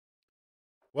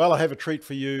Well, I have a treat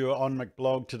for you on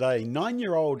McBLOG today.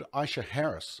 9-year-old Iisha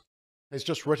Harris has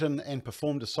just written and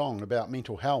performed a song about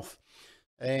mental health.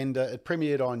 And it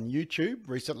premiered on YouTube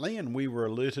recently, and we were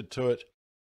alerted to it.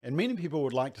 And many people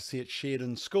would like to see it shared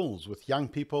in schools with young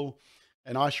people.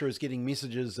 And Iisha is getting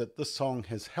messages that this song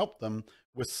has helped them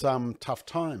with some tough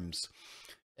times.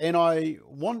 And I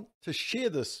want to share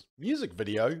this music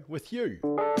video with you.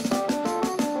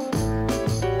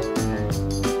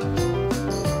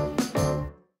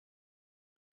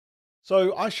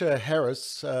 So Iisha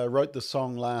Harris wrote the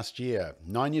song last year.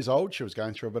 9 years old, she was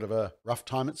going through a bit of a rough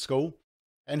time at school,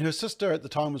 and her sister at the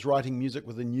time was writing music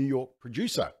with a New York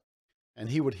producer, and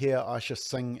he would hear Iisha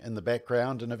sing in the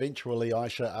background, and eventually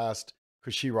Iisha asked,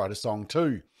 could she write a song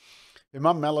too? Her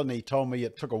mum Melanie told me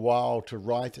it took a while to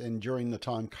write, and during the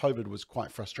time COVID was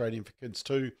quite frustrating for kids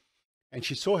too, and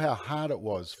she saw how hard it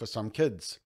was for some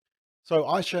kids. So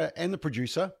Iisha and the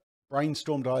producer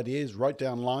brainstormed ideas, wrote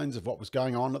down lines of what was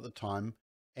going on at the time,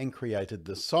 and created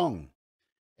this song.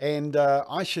 And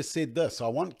Iisha said this: I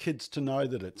want kids to know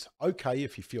that it's okay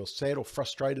if you feel sad or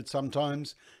frustrated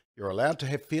sometimes. You're allowed to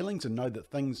have feelings and know that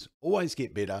things always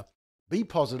get better. Be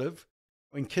positive.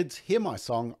 When kids hear my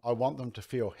song, I want them to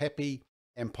feel happy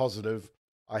and positive.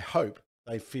 I hope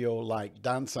they feel like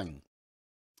dancing.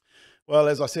 Well,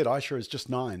 as I said, Iisha is just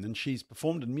 9 and she's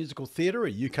performed in musical theatre,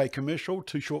 a UK commercial,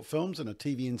 2 short films and a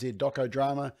TVNZ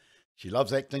doco-drama. She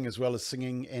loves acting as well as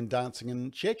singing and dancing,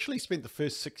 and she actually spent the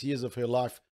first 6 years of her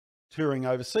life touring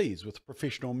overseas with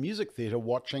professional music theatre,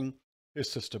 watching her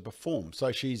sister perform.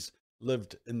 So she's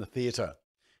lived in the theatre,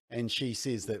 and she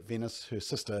says that Venice, her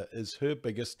sister, is her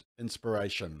biggest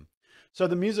inspiration. So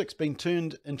the music's been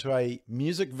turned into a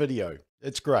music video.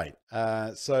 It's great.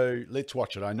 So let's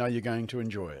watch it. I know you're going to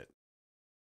enjoy it.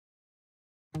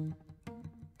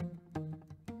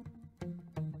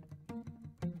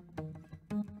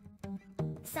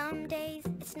 Some days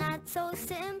it's not so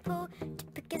simple to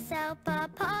pick yourself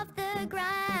up off the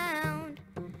ground.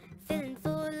 Feeling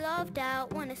full of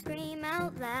doubt, wanna scream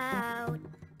out loud.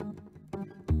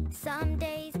 Some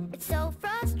days it's so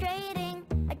frustrating,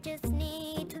 I just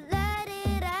need to let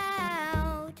it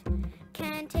out.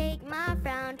 Can't take my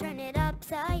frown, turn it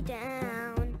upside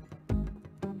down.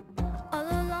 All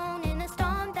alone in a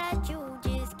storm that you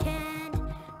just can't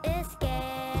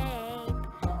escape.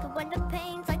 But when the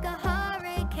pain's like a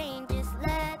hurricane, just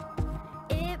let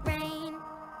it rain.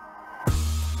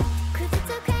 'Cause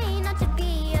it's okay not to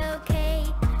be okay,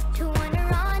 to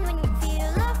wander on when you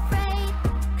feel afraid.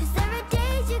 'Cause there are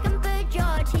days you can put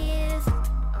your tears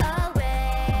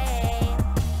away.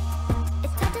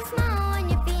 It's tough to smile when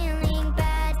you're feeling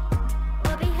bad,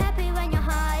 or be happy when your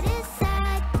heart is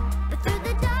sad. But through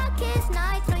the darkest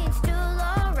nights, know you're still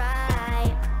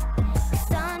alright. 'Cause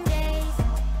some days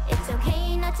it's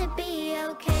okay not to be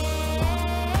okay.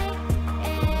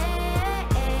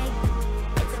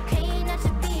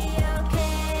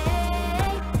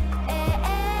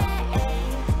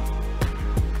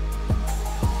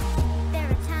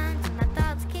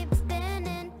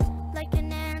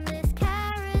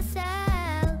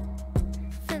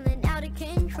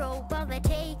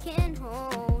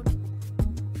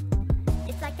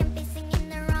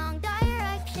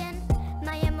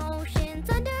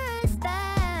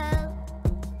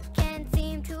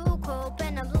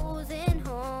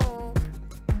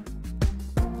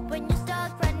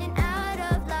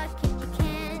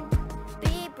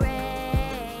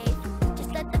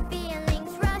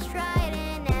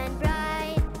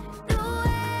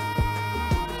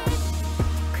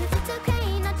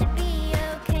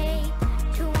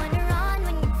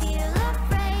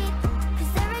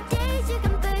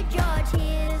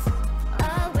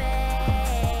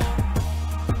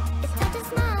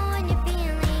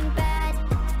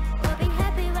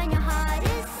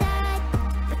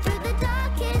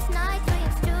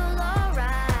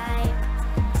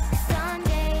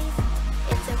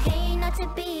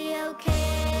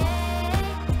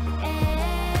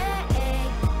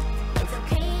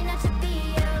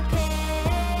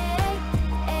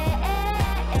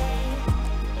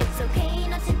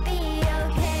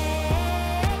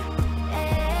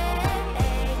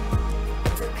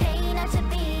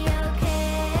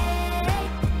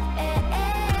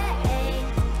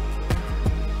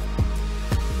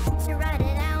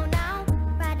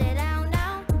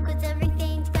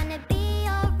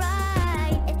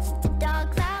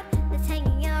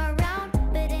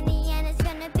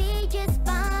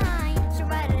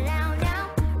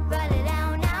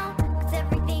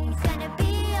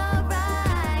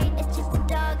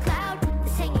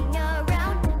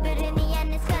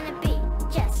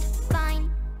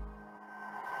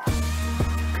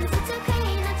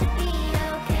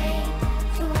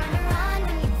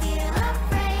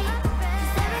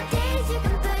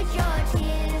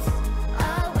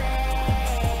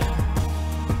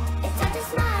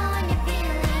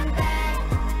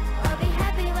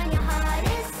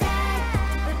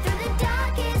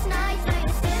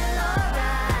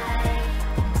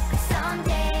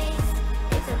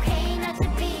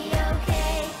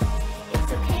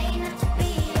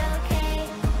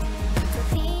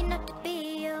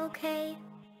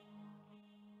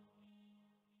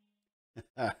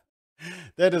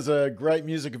 That is a great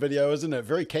music video, isn't it?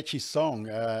 Very catchy song,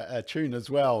 a tune as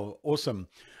well. Awesome.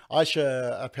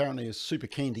 Iisha apparently is super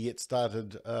keen to get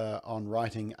started on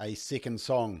writing a second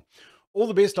song. All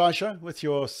the best, Iisha, with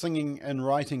your singing and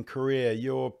writing career.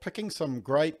 You're picking some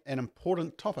great and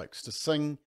important topics to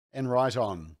sing and write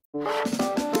on.